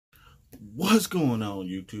What's going on,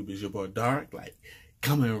 YouTube? It's your boy Dark,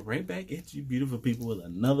 coming right back at you beautiful people with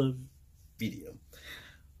another video.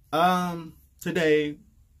 Today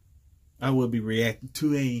I will be reacting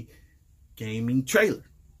to a gaming trailer.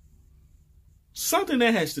 Something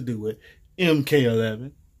that has to do with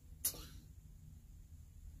MK11.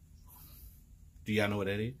 Do y'all know what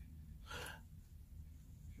that is?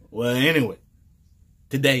 Well, anyway,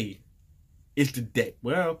 today is the day.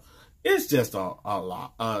 Well, it's just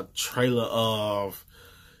a trailer of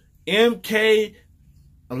MK11's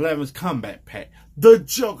Combat Pack. The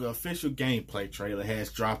Joker official gameplay trailer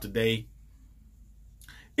has dropped today.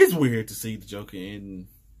 It's weird to see the Joker in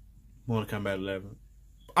Mortal Kombat 11.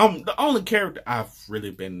 The only character I've really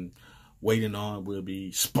been waiting on will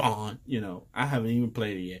be Spawn. You know, I haven't even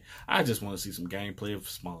played it yet. I just want to see some gameplay of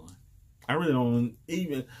Spawn. I really don't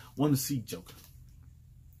even want to see Joker,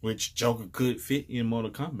 which Joker could fit in Mortal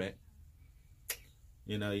Kombat.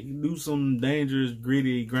 You know, you can do some dangerous,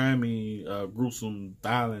 gritty, grimy, gruesome,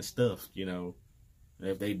 violent stuff, you know,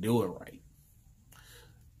 if they do it right.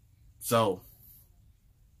 So,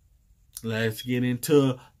 let's get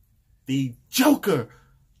into the Joker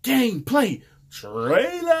gameplay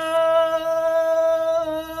trailer.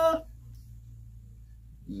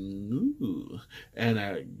 Ooh.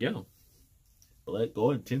 And, yo, Blood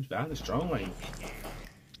Gordon, 10,000 strong lane.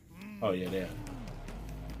 Oh, yeah, there.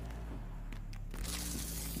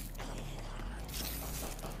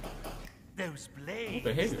 Those blades, What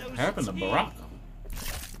the heck happened to Baraka?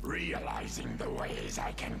 Realizing the ways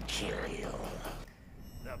I can kill you.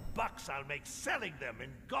 The bucks I'll make selling them in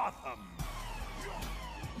Gotham.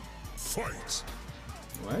 Fight!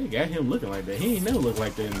 Well, you got him looking like that. He ain't never looked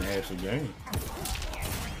like that in the actual game.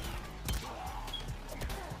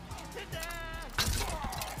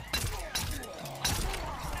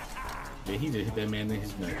 Yeah, he just hit that man in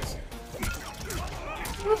his nuts.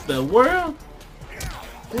 What the world?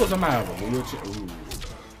 Who was I'm out of a wheelchair? Ooh.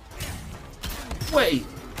 Wait,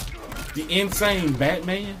 the insane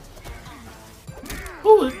Batman?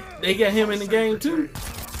 Who? They got him in the game too?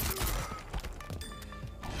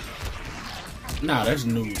 Nah, that's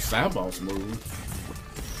new Cyboss move.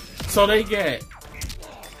 So they got.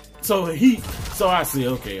 So I see.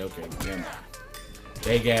 Okay. Yeah.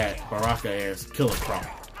 They got Baraka as Killer Croc.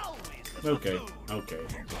 Okay.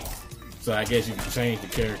 So I guess you can change the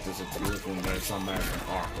characters if you're looking at somebody from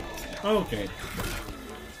Arkham. Okay.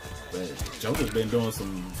 But Joker's been doing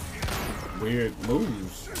some weird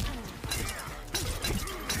moves.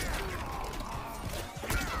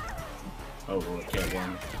 Oh, well,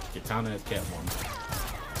 Catwoman. Katana is Catwoman.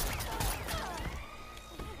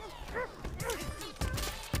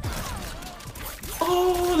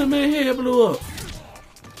 Oh, the man head blew up.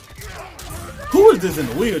 Who is this in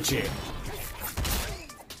the wheelchair?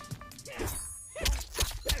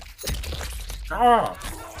 Ah.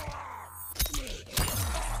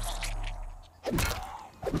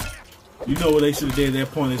 You know what they should have did at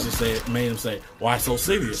that point is just made him say, "Why so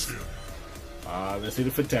serious?" Let's see the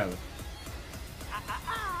fatality.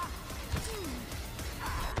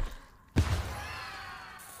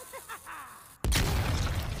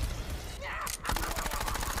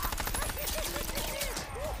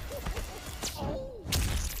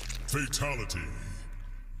 Fatality.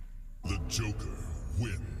 The Joker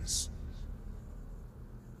wins.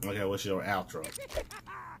 Okay, what's your outro?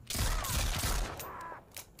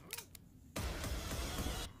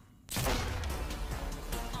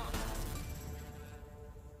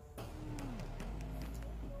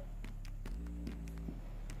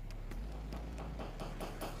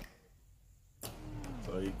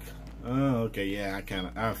 Oh, okay, yeah,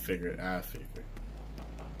 I figured.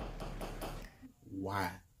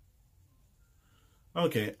 Why?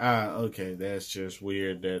 Okay, okay, that's just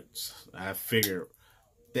weird. I figured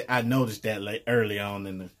that I noticed that early on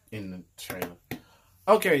in the trailer.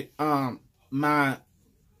 Okay, my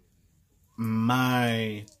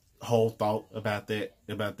whole thought about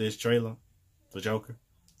this trailer, the Joker.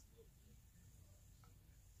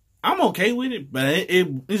 I'm okay with it, but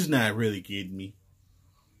it's not really getting me.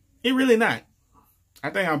 It really not.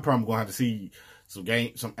 I think I'm probably gonna have to see some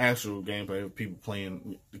actual gameplay of people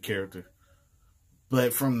playing the character.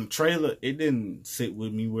 But from the trailer, it didn't sit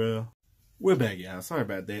with me well. We're back, y'all. Sorry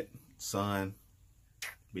about that. Son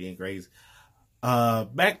being crazy.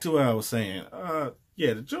 Back to what I was saying.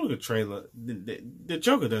 Yeah, the Joker trailer, the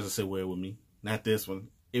Joker doesn't sit well with me. Not this one.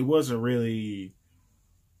 It wasn't really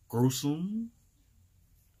gruesome.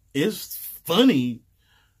 It's funny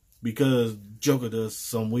because Joker does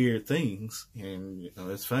some weird things, and you know,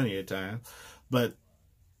 it's funny at times. But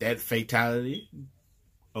that fatality,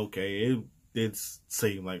 okay, it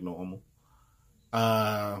seemed like normal.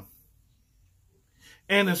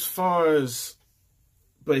 And as far as,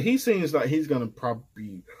 but he seems like he's gonna probably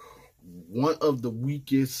be one of the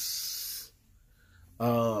weakest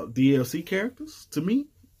DLC characters to me,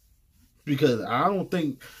 because I don't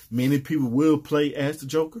think many people will play as the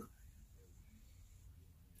Joker.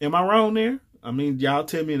 Am I wrong there? I mean, y'all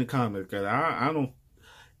tell me in the comments, because I don't.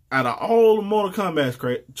 Out of all the Mortal Kombat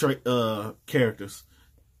characters,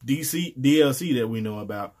 DLC that we know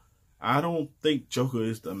about, I don't think Joker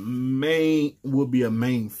is would be a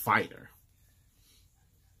main fighter.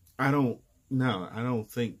 I don't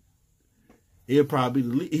think he'll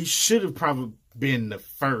probably he should have probably been the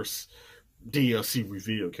first DLC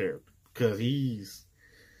reveal character, because he's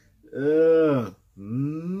now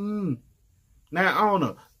I don't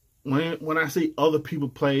know, when I see other people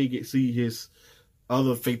play, see his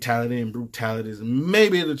other fatality and brutalities,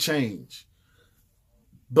 maybe it'll change.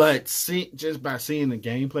 But just by seeing the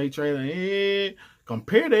gameplay trailer,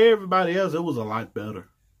 compared to everybody else, it was a lot better.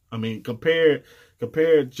 I mean, compared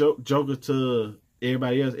Joker to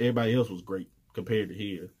everybody else was great compared to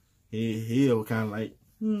here. He was kind of like,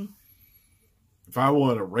 if I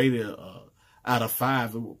were to rate it out of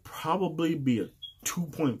 5, it would probably be a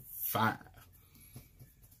 2.5.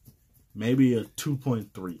 Maybe a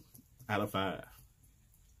 2.3 out of 5.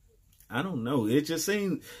 I don't know. It just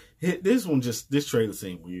seemed, this trailer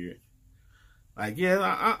seemed weird. Like, yeah,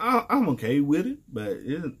 I'm okay with it, but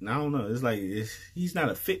I don't know. It's like he's not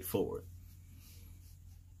a fit for it.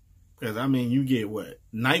 Because, I mean, you get what?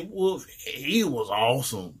 Nightwolf, he was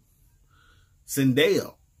awesome.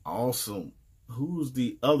 Zendaya, awesome. Who's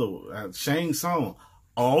the other one? Shang Tsung,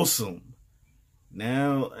 awesome.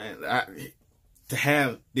 Now, to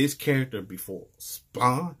have this character before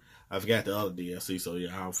Spawn, I forgot the other DLC, so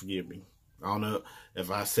yeah, I'll forgive me. I don't know if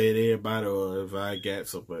I said everybody or if I got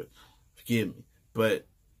some, but forgive me. But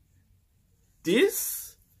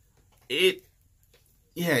this, I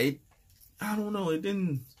don't know, it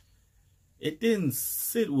didn't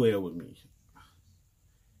sit well with me.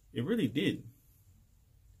 It really didn't.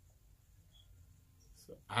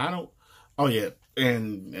 So oh yeah,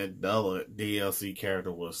 and the other DLC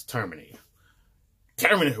character was Terminator.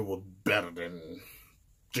 Terminator was better than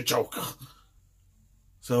the Joker.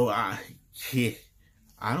 So I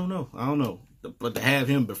don't know. But to have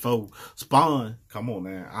him before Spawn, come on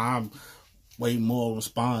now. I'm way more on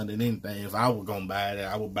Spawn than anything. If I were gonna buy it,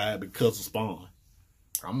 I would buy it because of Spawn.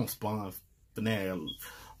 I'm on Spawn fanatic.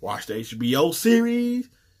 Watch the HBO series,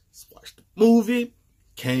 watch the movie,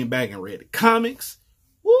 came back and read the comics.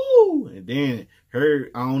 Woo! And then I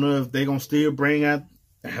don't know if they're gonna still bring out.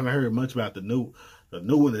 I haven't heard much about the new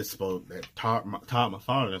one that Todd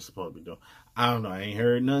McFarlane is supposed to be doing. I don't know. I ain't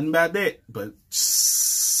heard nothing about that. But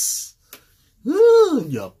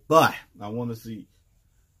yeah, but I want to see.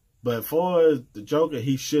 But for the Joker,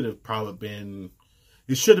 he should have probably been.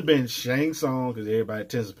 It should have been Shang Tsung, because everybody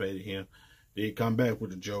anticipated him. Then come back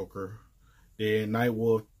with the Joker. Then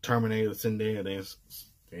Nightwolf, Terminator, Zendaya,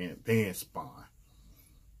 then Spawn.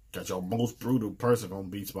 Because your most brutal person gonna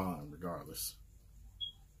be Spawn regardless.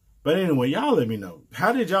 But anyway, y'all let me know.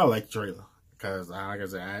 How did y'all like the trailer? Because like I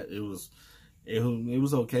said, it was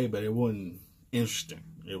okay, but it wasn't interesting.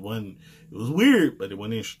 It was weird, but it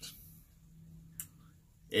wasn't interesting.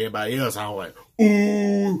 Everybody else, I was like,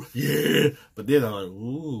 ooh, yeah. But then I'm like,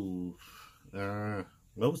 ooh,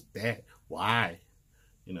 what was that? Why?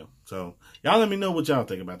 You know, so y'all let me know what y'all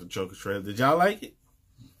think about the Joker trailer. Did y'all like it?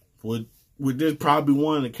 Would this probably be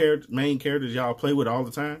one of the main characters y'all play with all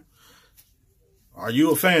the time? Are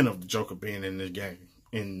you a fan of the Joker being in this game,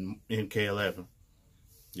 in MK11?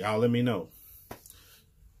 Y'all let me know.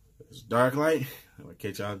 It's Dark Light. I'll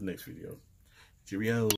catch y'all in the next video. Cheerio.